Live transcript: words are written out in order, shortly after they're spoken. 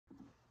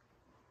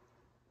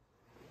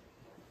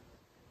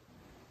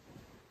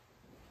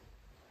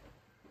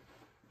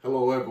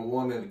Hello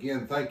everyone, and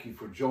again thank you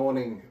for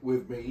joining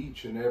with me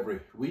each and every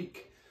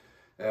week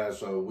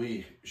as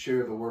we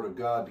share the Word of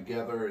God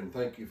together, and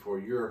thank you for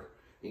your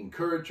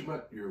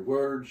encouragement, your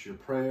words, your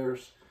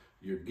prayers,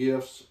 your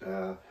gifts.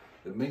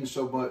 It means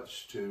so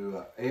much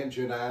to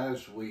Angie and I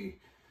as we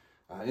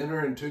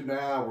enter into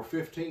now our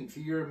 15th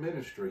year of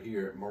ministry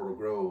here at Myrtle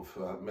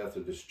Grove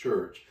Methodist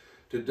Church.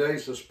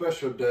 Today's a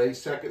special day,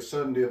 second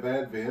Sunday of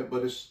Advent,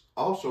 but it's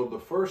also the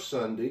first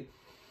Sunday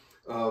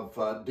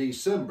of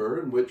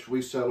December in which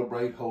we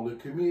celebrate Holy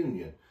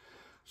Communion.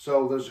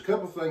 So there's a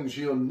couple things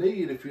you'll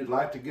need if you'd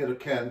like to get a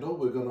candle.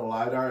 We're going to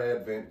light our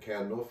Advent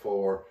candle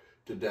for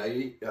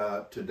today.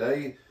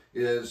 Today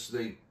is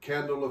the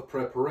candle of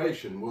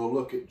preparation. We'll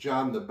look at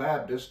John the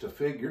Baptist, a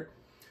figure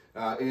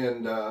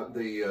in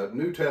the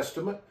New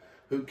Testament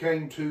who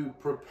came to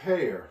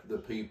prepare the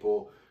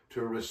people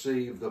to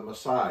receive the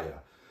Messiah.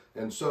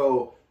 And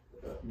so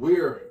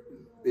we're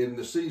in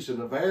the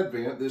season of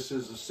Advent. This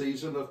is a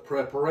season of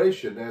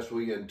preparation as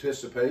we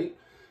anticipate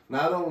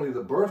not only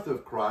the birth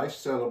of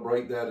Christ,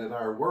 celebrate that in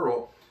our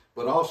world,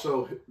 but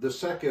also the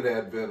second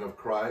advent of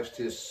Christ,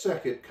 his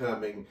second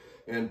coming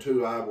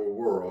into our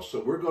world.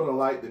 So we're going to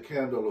light the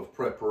candle of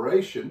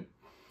preparation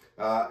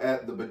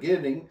at the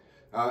beginning,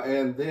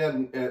 and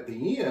then at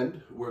the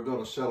end, we're going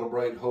to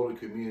celebrate Holy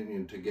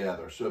Communion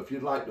together. So if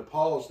you'd like to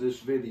pause this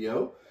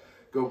video,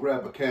 go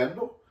grab a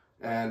candle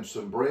and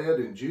some bread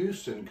and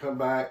juice and come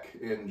back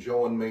and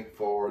join me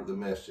for the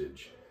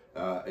message.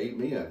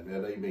 Amen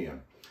and amen.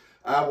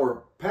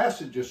 Our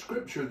passage of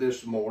scripture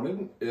this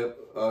morning, it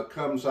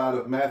comes out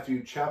of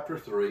Matthew chapter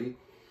 3,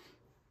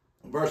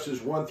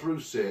 verses 1 through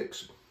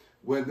 6,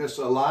 when this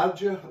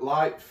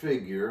Elijah-like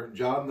figure,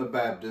 John the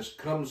Baptist,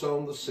 comes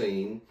on the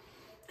scene,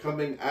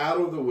 coming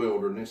out of the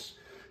wilderness.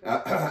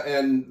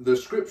 And the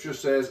scripture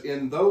says,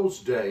 in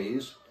those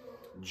days,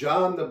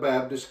 John the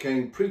Baptist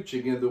came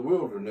preaching in the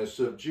wilderness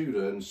of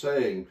Judah and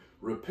saying,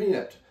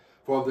 repent,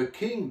 for the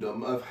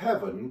kingdom of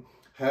heaven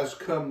has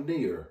come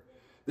near.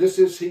 This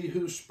is he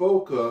who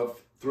spoke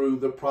of through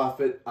the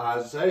prophet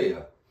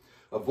Isaiah,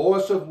 a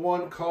voice of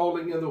one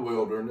calling in the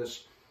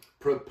wilderness,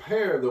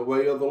 prepare the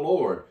way of the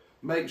Lord,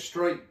 make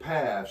straight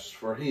paths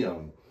for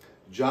him.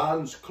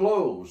 John's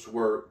clothes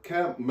were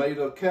made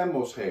of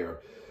camel's hair,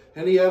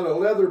 and he had a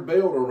leather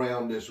belt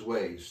around his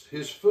waist.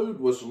 His food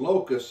was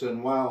locusts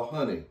and wild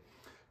honey.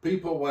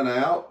 People went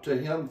out to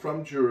him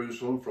from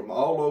Jerusalem, from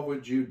all over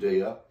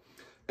Judea,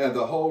 and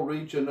the whole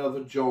region of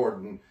the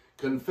Jordan,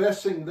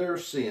 confessing their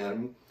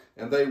sin,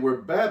 and they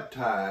were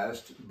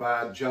baptized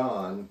by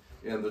John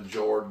in the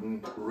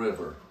Jordan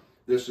River.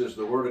 This is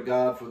the word of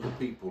God for the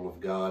people of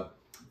God.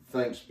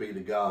 Thanks be to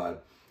God.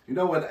 You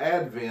know, in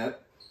Advent,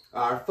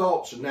 our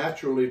thoughts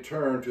naturally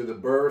turn to the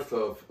birth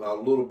of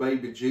little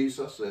baby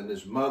Jesus and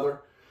his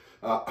mother,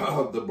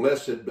 the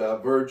Blessed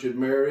Virgin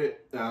Mary,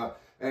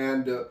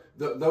 and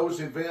those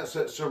events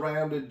that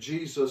surrounded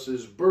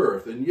Jesus'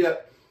 birth. And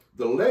yet,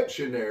 the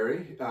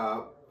lectionary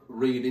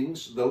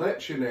readings, the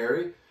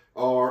lectionary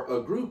are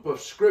a group of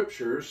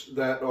scriptures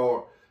that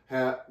are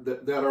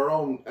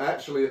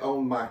actually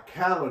on my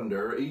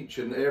calendar each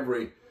and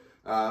every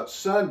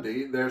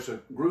Sunday. There's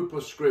a group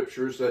of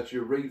scriptures that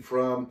you read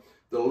from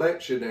the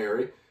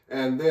lectionary,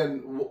 and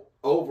then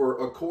over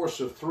a course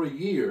of 3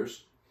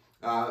 years,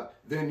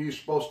 then you're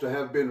supposed to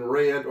have been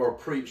read or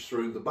preached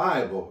through the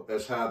Bible.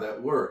 That's how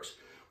that works.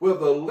 Well,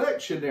 the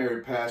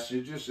lectionary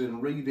passages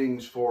and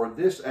readings for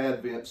this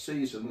Advent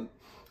season,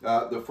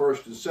 the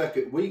first and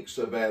second weeks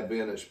of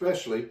Advent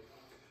especially,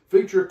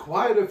 feature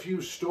quite a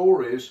few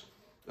stories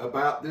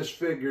about this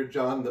figure,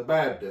 John the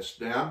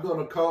Baptist. Now, I'm going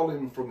to call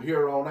him from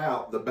here on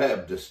out the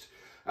Baptist,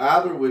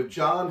 either with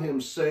John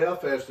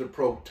himself as the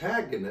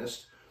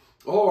protagonist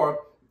or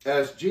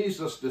as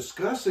Jesus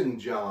discussing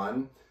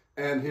John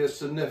and his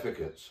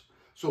significance.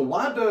 So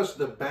why does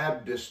the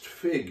Baptist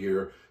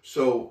figure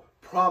so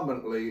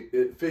prominently,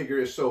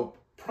 is so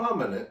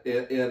prominent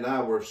in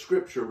our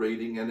scripture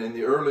reading and in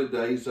the early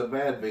days of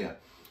Advent?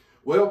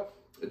 Well,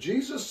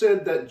 Jesus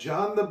said that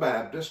John the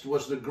Baptist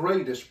was the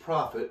greatest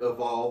prophet of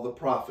all the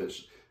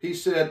prophets. He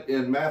said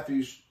in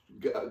Matthew's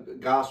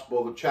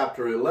Gospel,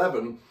 chapter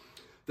 11,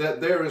 that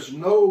there is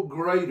no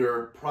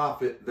greater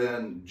prophet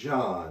than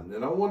John.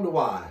 And I wonder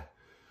why.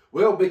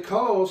 Well,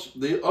 because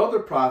the other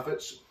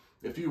prophets,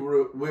 if you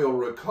will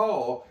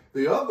recall,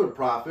 the other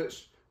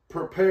prophets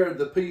prepared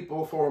the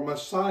people for a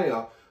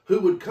Messiah who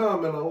would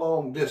come in a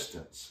long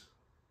distance,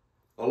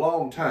 a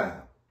long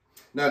time.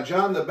 Now,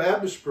 John the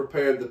Baptist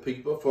prepared the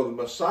people for the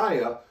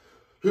Messiah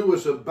who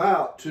was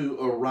about to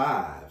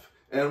arrive.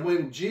 And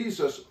when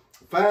Jesus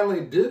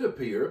finally did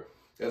appear,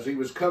 as he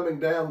was coming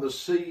down the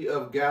Sea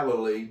of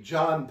Galilee,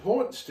 John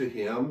points to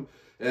him,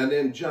 and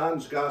in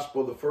John's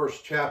Gospel, the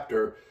first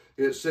chapter,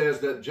 it says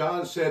that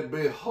John said,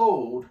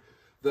 behold,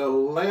 the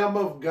Lamb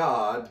of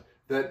God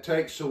that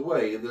takes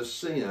away the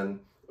sin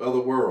of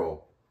the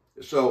world.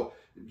 So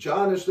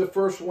John is the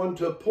first one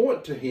to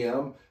point to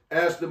him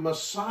as the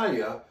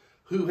Messiah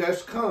who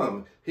has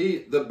come.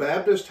 The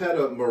Baptist had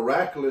a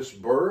miraculous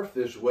birth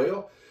as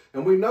well.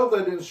 And we know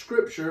that in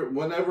Scripture,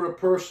 whenever a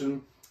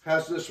person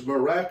has this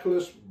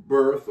miraculous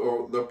birth,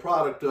 or the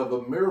product of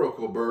a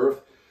miracle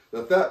birth,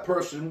 that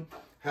person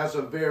has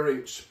a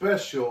very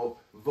special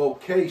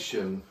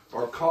vocation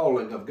or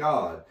calling of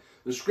God.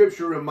 The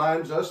scripture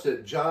reminds us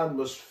that John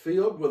was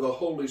filled with the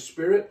Holy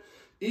Spirit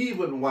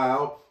even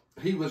while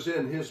he was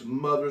in his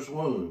mother's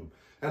womb.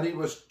 And he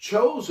was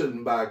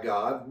chosen by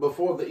God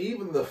before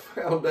even the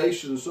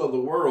foundations of the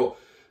world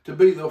to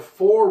be the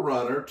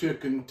forerunner to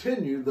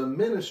continue the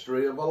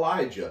ministry of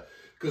Elijah.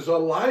 Because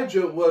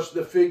Elijah was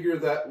the figure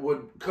that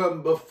would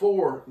come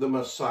before the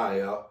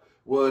Messiah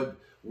would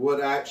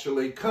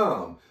actually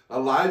come.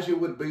 Elijah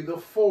would be the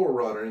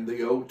forerunner in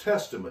the Old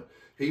Testament.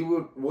 He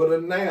would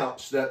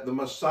announce that the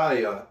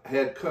Messiah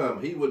had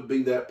come. He would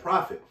be that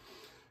prophet.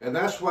 And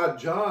that's why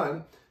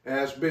John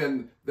has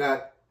been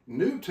that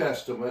New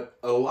Testament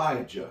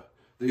Elijah.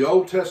 The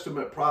Old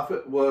Testament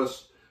prophet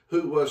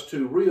who was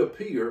to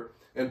reappear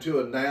and to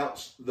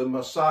announce the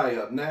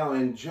Messiah. Now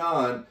in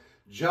John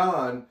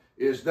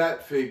is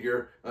that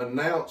figure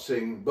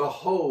announcing,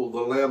 behold,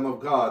 the Lamb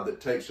of God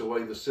that takes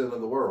away the sin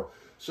of the world.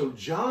 So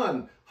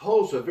John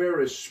holds a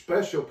very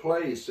special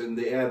place in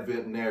the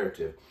Advent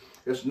narrative.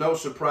 It's no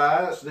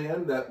surprise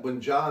then that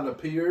when John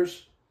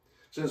appears,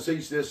 since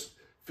he's this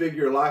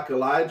figure like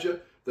Elijah,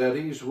 that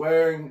he's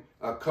wearing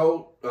a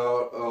coat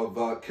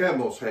of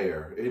camel's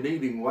hair and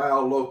eating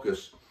wild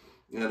locusts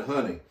and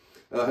honey.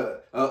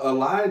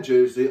 Elijah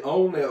is the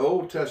only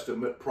Old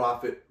Testament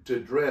prophet to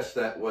dress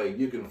that way.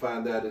 You can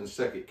find that in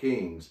 2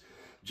 Kings.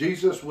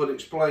 Jesus would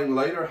explain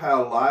later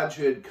how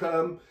Elijah had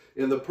come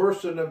in the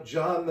person of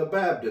John the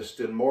Baptist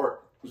in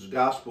Mark's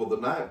Gospel, the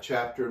 9th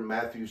chapter, in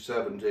Matthew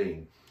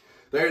 17.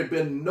 There had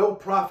been no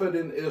prophet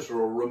in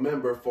Israel,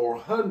 remember, for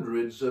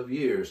hundreds of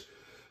years.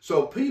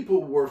 So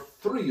people were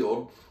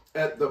thrilled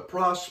at the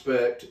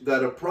prospect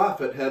that a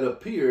prophet had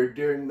appeared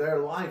during their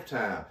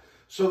lifetime.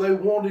 So they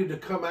wanted to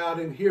come out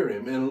and hear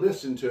him and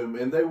listen to him,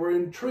 and they were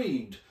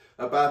intrigued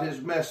about his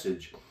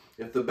message.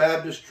 If the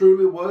Baptist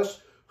truly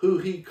was who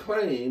he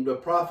claimed, a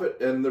prophet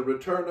and the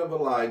return of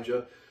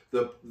Elijah,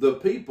 the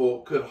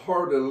people could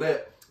hardly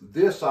let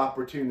this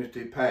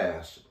opportunity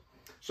pass.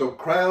 So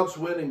crowds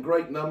went in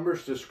great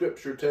numbers, the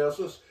scripture tells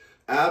us,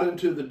 out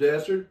into the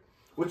desert,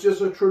 which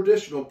is a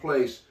traditional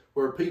place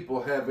where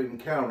people have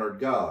encountered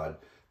God,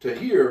 to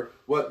hear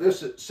what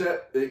this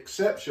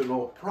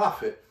exceptional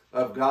prophet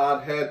of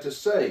God had to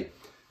say.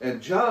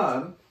 And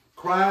John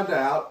cried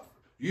out,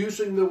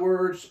 using the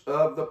words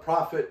of the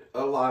prophet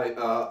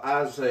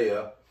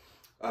Isaiah,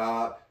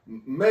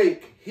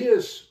 make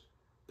his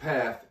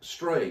path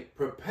straight,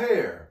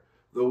 prepare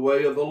the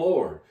way of the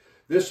Lord.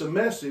 This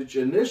message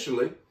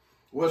initially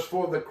was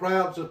for the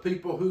crowds of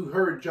people who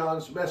heard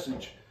John's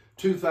message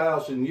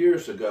 2,000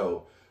 years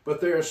ago, but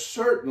they are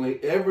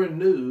certainly ever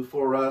new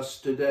for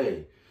us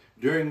today.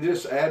 During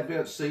this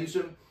Advent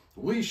season,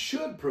 we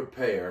should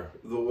prepare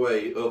the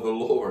way of the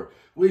Lord.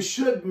 We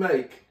should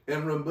make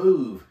and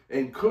remove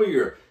and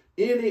clear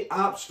any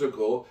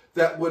obstacle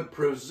that would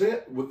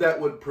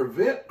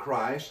prevent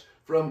Christ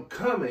from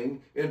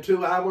coming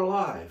into our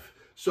life,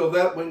 so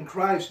that when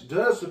Christ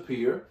does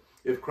appear,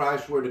 if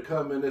Christ were to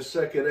come in his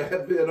second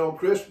advent on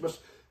Christmas,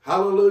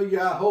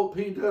 hallelujah, I hope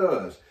he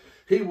does,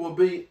 he will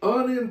be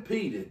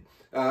unimpeded.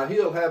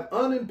 He'll have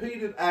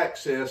unimpeded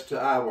access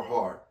to our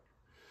heart.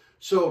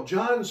 So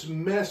John's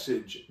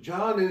message,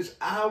 John is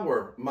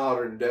our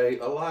modern day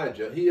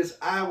Elijah. He is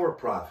our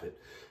prophet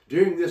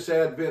during this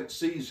Advent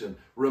season,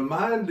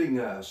 reminding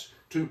us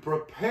to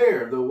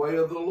prepare the way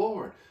of the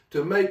Lord,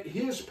 to make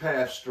his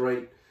path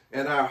straight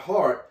in our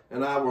heart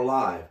and our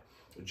life.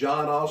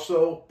 John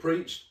also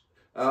preached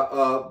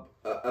a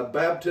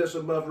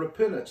baptism of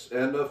repentance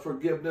and of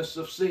forgiveness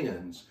of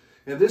sins.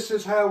 And this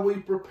is how we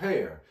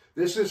prepare.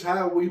 This is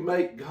how we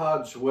make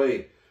God's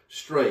way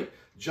straight.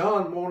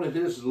 John wanted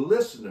his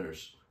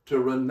listeners to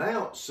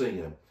renounce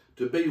sin,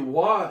 to be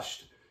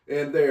washed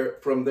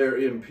from their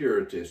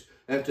impurities,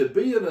 and to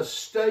be in a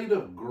state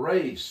of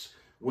grace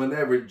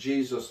whenever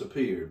Jesus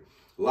appeared.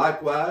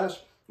 Likewise,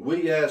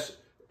 we as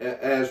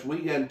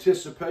we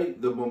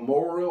anticipate the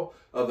memorial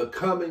of the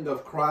coming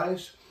of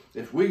Christ,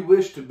 if we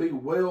wish to be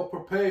well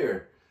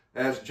prepared,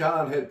 as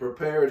John had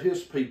prepared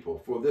his people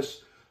for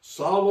this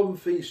solemn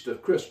feast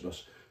of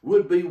Christmas,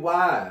 would be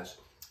wise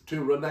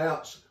to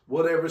renounce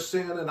whatever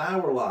sin in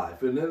our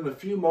life. And in a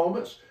few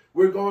moments,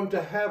 we're going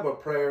to have a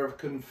prayer of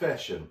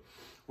confession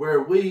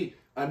where we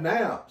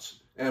announce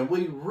and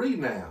we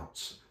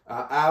renounce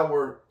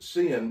our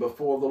sin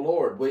before the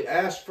Lord. We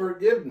ask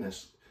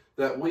forgiveness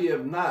that we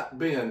have not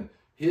been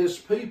his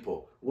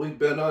people. We've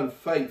been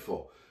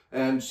unfaithful.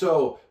 And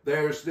so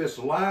there's this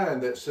line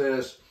that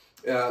says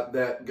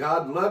that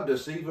God loved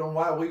us even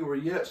while we were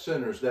yet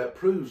sinners. That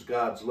proves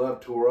God's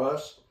love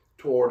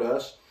toward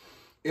us.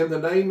 In the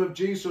name of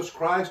Jesus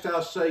Christ,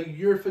 I'll say,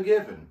 you're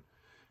forgiven.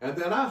 And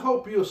then I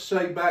hope you'll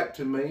say back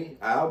to me,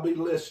 I'll be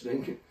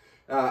listening.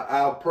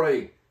 I'll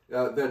pray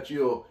that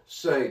you'll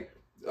say,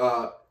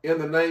 in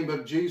the name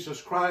of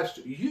Jesus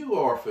Christ, you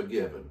are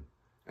forgiven.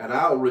 And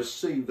I'll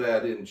receive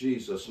that in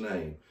Jesus'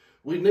 name.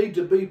 We need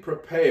to be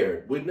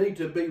prepared. We need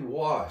to be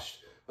washed.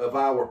 of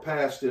our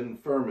past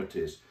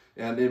infirmities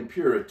and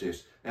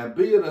impurities, and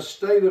be in a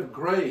state of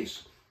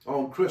grace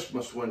on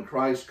Christmas when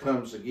Christ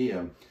comes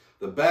again.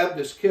 The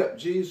Baptist kept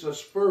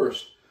Jesus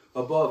first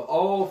above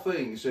all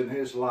things in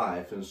his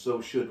life, and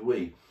so should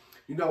we.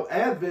 You know,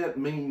 Advent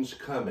means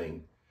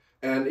coming,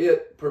 and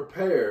it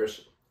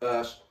prepares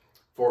us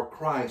for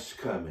Christ's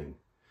coming.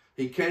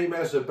 He came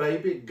as a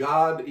baby,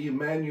 God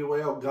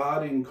Emmanuel,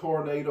 God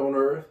incarnate on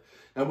earth.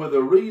 And with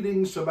the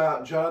readings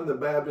about John the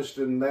Baptist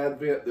in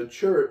Advent, the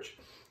church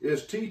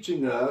is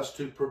teaching us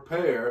to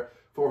prepare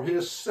for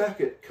his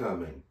second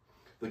coming.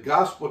 The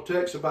gospel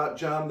text about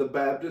John the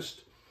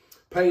Baptist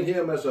paint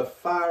him as a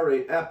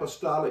fiery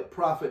apostolic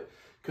prophet,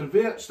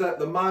 convinced that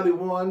the mighty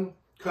one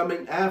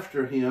coming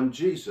after him,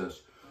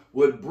 Jesus,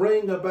 would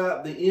bring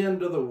about the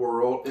end of the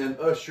world and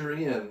usher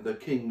in the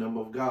kingdom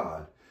of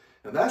God.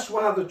 And that's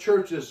why the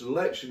church's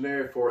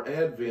lectionary for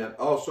Advent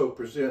also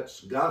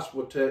presents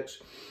gospel texts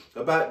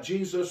about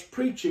Jesus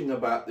preaching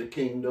about the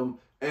kingdom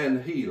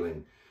and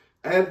healing.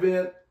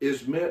 Advent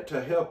is meant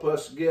to help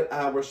us get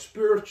our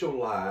spiritual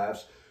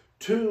lives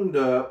tuned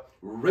up,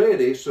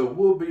 ready, so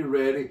we'll be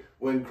ready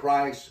when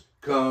Christ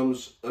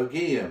comes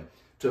again.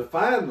 To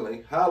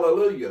finally,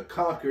 hallelujah,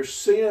 conquer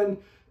sin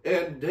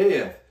and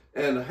death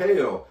and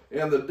hell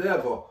and the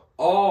devil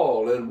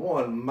all in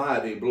one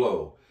mighty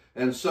blow.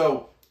 And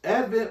so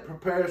Advent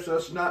prepares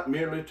us not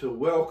merely to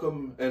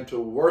welcome and to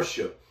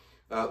worship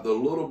the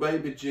little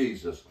baby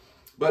Jesus,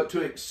 but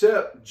to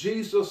accept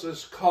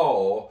Jesus'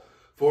 call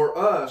for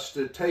us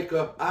to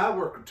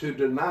to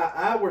deny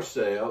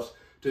ourselves,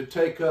 to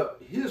take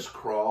up his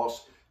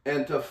cross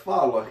and to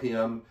follow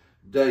him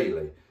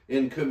daily.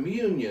 In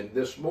communion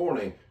this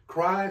morning,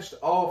 Christ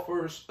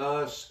offers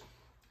us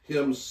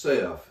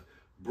himself,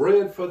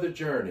 bread for the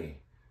journey,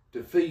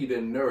 to feed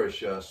and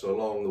nourish us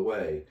along the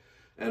way,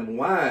 and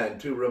wine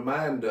to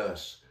remind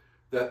us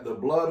that the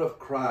blood of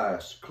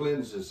Christ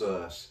cleanses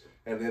us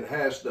and it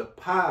has the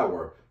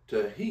power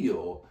to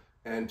heal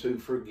and to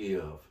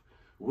forgive.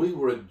 We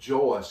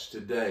rejoice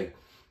today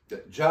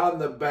that John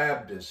the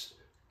Baptist's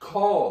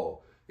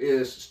call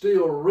is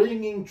still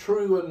ringing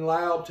true and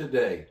loud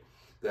today,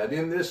 that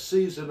in this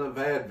season of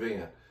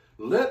Advent,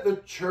 let the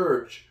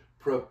church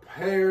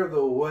prepare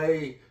the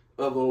way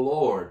of the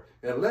Lord.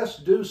 And let's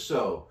do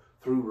so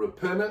through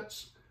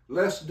repentance.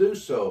 Let's do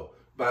so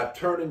by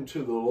turning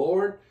to the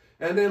Lord.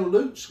 And in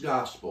Luke's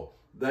gospel,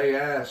 they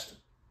asked,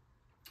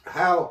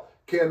 how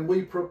can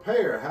we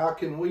prepare? How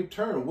can we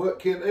turn?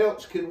 What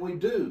else can we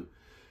do?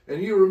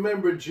 And you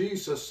remember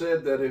Jesus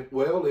said that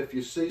if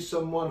you see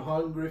someone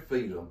hungry,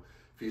 feed them.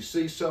 If you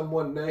see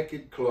someone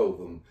naked, clothe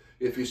them.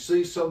 If you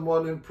see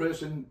someone in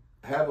prison,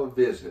 have a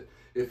visit.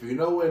 If you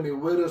know any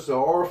widows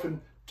or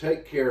orphans,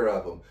 take care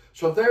of them.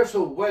 So there's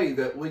a way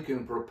that we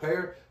can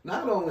prepare,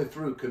 not only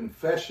through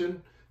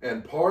confession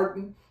and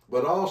pardon,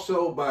 but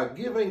also by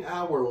giving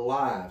our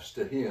lives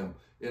to him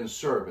in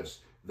service.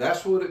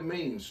 That's what it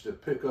means to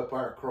pick up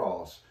our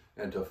cross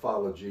and to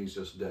follow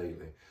Jesus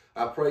daily.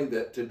 I pray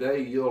that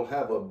today you'll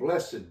have a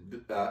blessed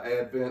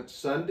Advent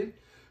Sunday,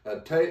 a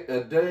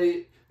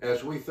day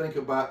as we think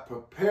about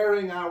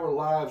preparing our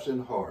lives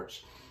and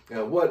hearts.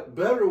 And what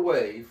better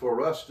way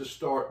for us to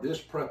start this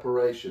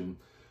preparation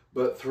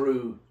but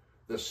through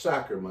the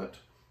sacrament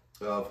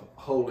of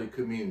Holy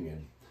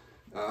Communion.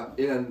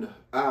 In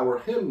our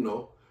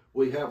hymnal,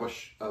 we have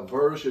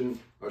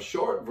a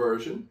short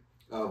version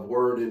of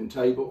Word and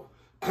Table,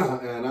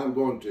 and I'm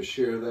going to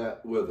share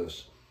that with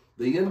us.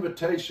 The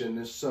invitation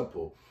is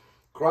simple.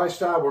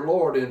 Christ our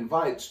Lord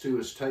invites to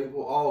his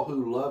table all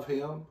who love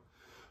him,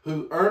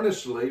 who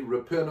earnestly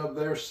repent of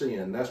their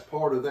sin. That's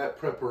part of that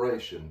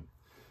preparation.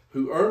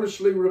 Who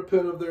earnestly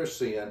repent of their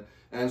sin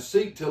and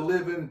seek to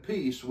live in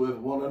peace with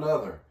one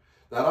another.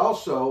 That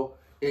also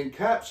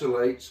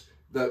encapsulates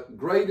the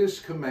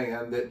greatest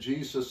command that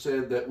Jesus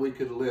said that we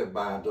could live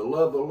by, to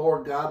love the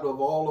Lord God with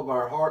all of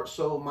our heart,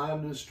 soul,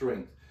 mind, and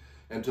strength,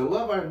 and to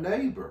love our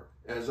neighbor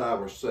as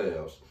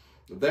ourselves.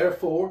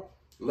 Therefore,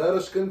 let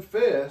us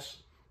confess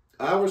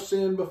our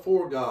sin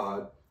before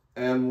God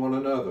and one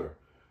another.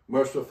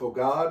 Merciful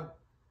God,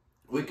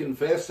 we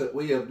confess that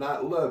we have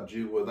not loved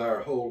you with our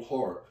whole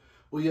heart.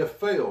 We have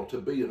failed to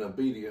be an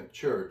obedient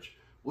church.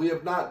 We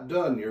have not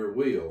done your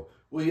will.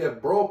 We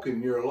have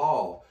broken your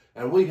law,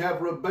 and we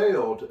have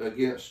rebelled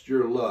against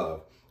your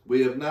love.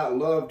 We have not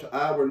loved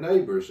our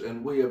neighbors,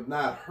 and we have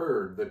not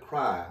heard the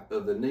cry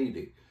of the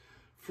needy.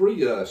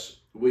 Free us,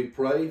 we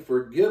pray.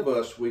 Forgive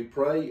us, we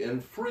pray,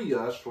 and free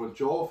us for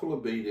joyful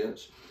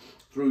obedience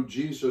through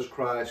Jesus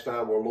Christ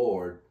our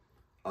Lord.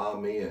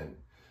 Amen.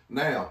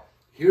 Now,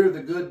 hear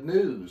the good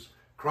news.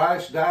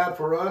 Christ died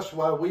for us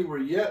while we were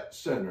yet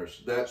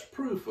sinners. That's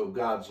proof of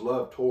God's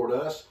love toward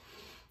us.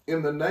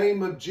 In the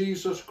name of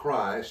Jesus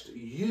Christ,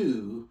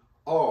 you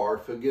are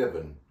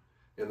forgiven.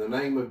 In the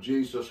name of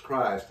Jesus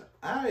Christ,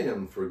 I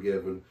am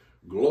forgiven.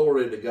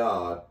 Glory to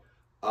God.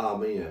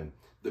 Amen.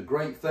 The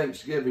great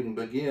Thanksgiving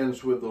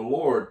begins with the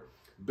Lord.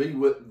 Be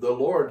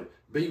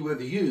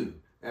with you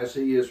as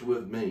he is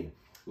with me.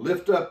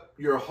 Lift up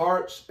your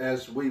hearts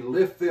as we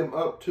lift them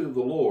up to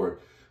the Lord.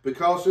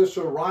 because it's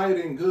a right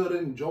and good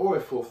and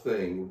joyful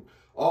thing,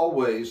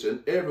 always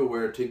and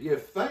everywhere, to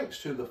give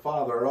thanks to the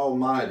Father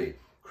Almighty,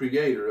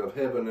 creator of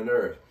heaven and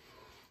earth.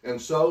 And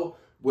so,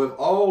 with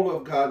all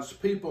of God's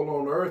people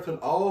on earth and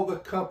all the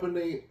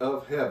company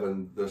of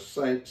heaven, the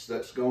saints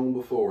that's gone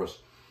before us,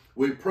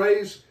 we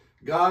praise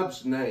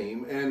God's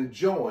name and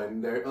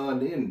join their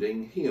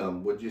unending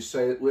hymn. Would you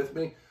say it with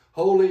me?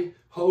 Holy,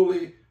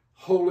 holy,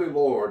 holy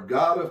Lord,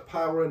 God of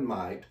power and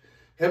might,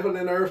 heaven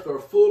and earth are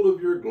full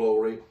of your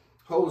glory.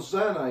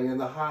 Hosanna in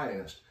the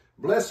highest.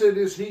 Blessed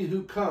is he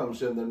who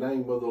comes in the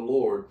name of the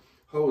Lord.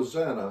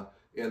 Hosanna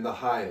in the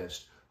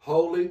highest.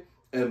 Holy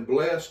and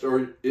blessed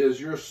is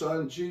your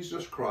Son,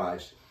 Jesus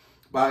Christ.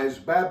 By his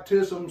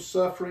baptism,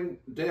 suffering,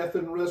 death,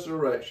 and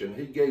resurrection,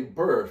 he gave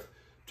birth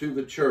to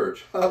the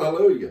church.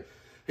 Hallelujah.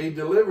 He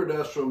delivered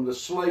us from the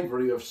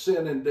slavery of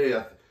sin and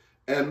death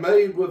and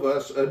made with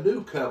us a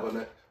new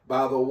covenant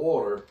by the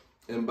water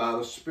and by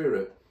the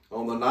Spirit.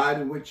 On the night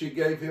in which he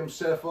gave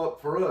himself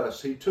up for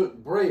us, he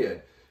took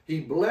bread, he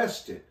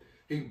blessed it,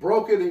 he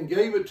broke it and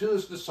gave it to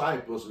his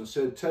disciples and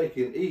said, "Take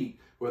and eat,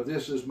 for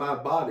this is my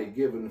body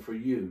given for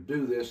you.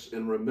 Do this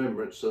in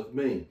remembrance of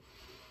me."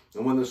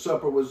 And when the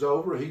supper was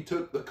over, he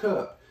took the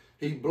cup,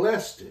 he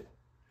blessed it,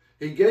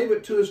 he gave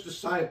it to his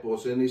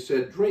disciples, and he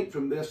said, "Drink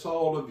from this,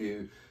 all of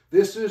you.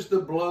 This is the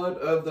blood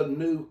of the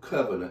new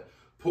covenant,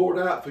 poured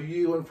out for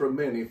you and for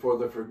many for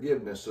the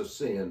forgiveness of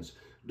sins.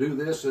 Do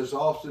this as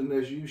often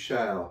as you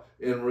shall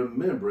in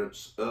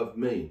remembrance of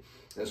me."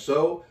 And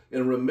so,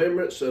 in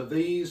remembrance of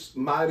these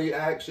mighty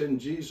acts in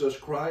Jesus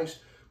Christ,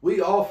 we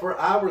offer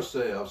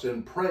ourselves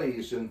in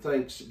praise and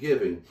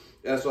thanksgiving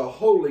as a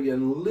holy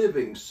and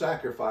living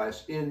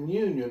sacrifice in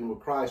union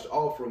with Christ's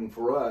offering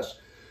for us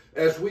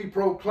as we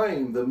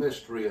proclaim the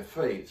mystery of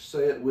faith.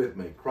 Say it with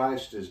me.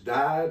 Christ has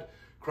died,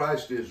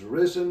 Christ is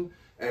risen,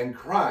 and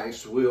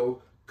Christ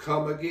will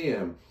come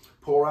again.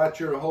 Pour out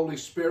your Holy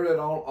Spirit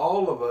on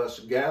all of us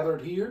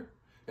gathered here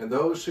and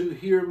those who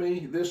hear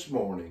me this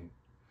morning.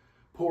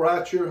 Pour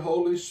out your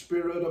Holy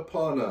Spirit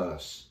upon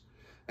us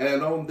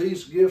and on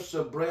these gifts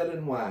of bread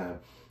and wine.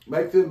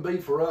 Make them be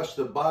for us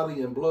the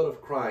body and blood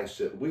of Christ,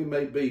 that we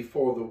may be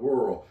for the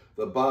world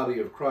the body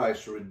of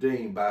Christ,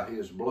 redeemed by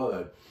his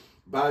blood.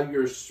 By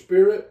your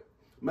Spirit,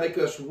 make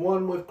us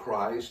one with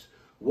Christ,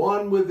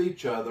 one with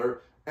each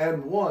other,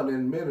 and one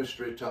in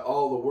ministry to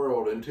all the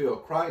world until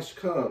Christ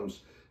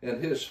comes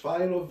and his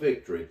final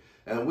victory,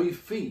 and we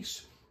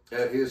feast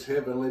at his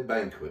heavenly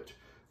banquet.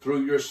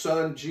 Through your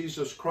Son,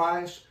 Jesus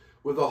Christ,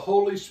 with the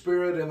Holy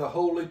Spirit and the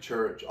Holy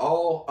Church,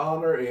 all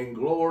honor and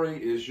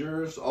glory is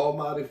yours,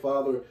 Almighty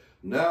Father,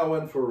 now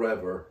and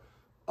forever.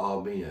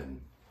 Amen.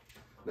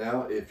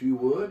 Now, if you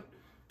would,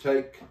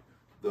 take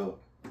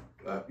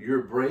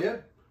your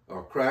bread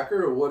or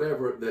cracker or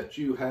whatever that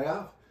you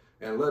have,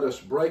 and let us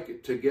break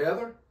it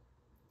together.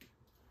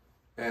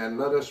 And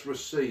let us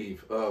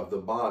receive of the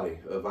body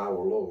of our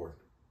Lord.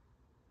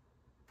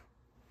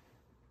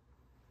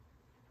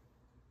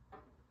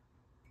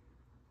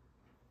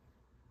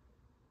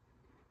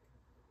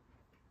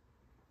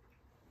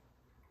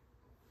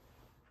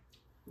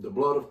 The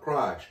blood of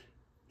Christ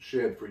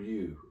shed for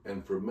you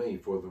and for me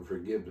for the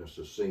forgiveness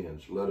of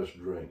sins. Let us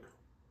drink.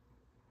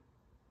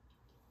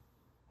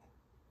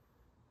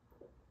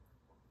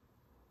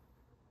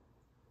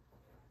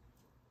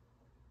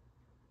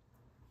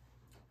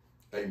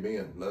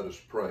 Amen. Let us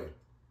pray.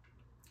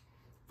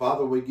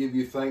 Father, we give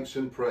you thanks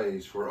and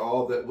praise for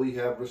all that we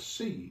have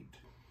received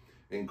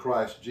in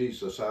Christ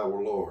Jesus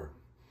our Lord.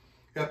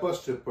 Help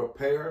us to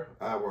prepare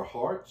our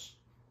hearts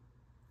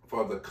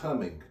for the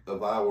coming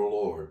of our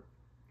Lord.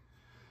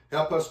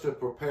 Help us to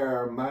prepare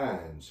our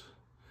minds,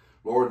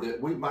 Lord,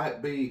 that we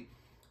might be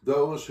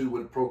those who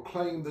would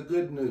proclaim the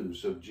good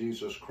news of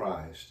Jesus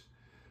Christ.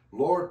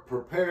 Lord,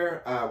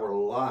 prepare our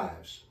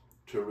lives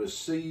to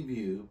receive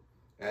you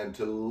and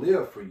to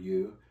live for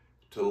you,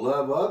 to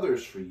love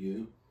others for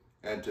you,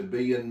 and to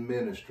be in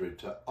ministry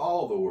to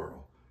all the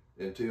world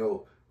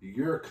until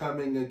your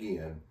coming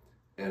again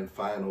and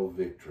final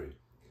victory.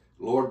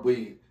 Lord,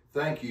 we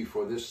thank you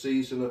for this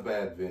season of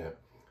Advent.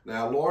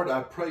 Now, Lord,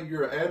 I pray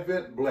your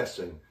Advent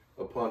blessing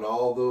upon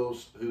all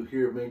those who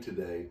hear me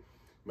today.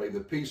 May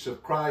the peace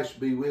of Christ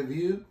be with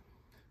you,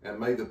 and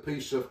may the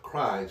peace of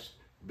Christ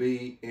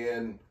be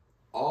in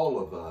all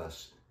of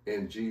us.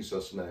 In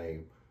Jesus'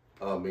 name,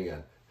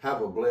 amen.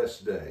 Have a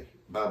blessed day.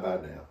 Bye-bye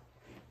now.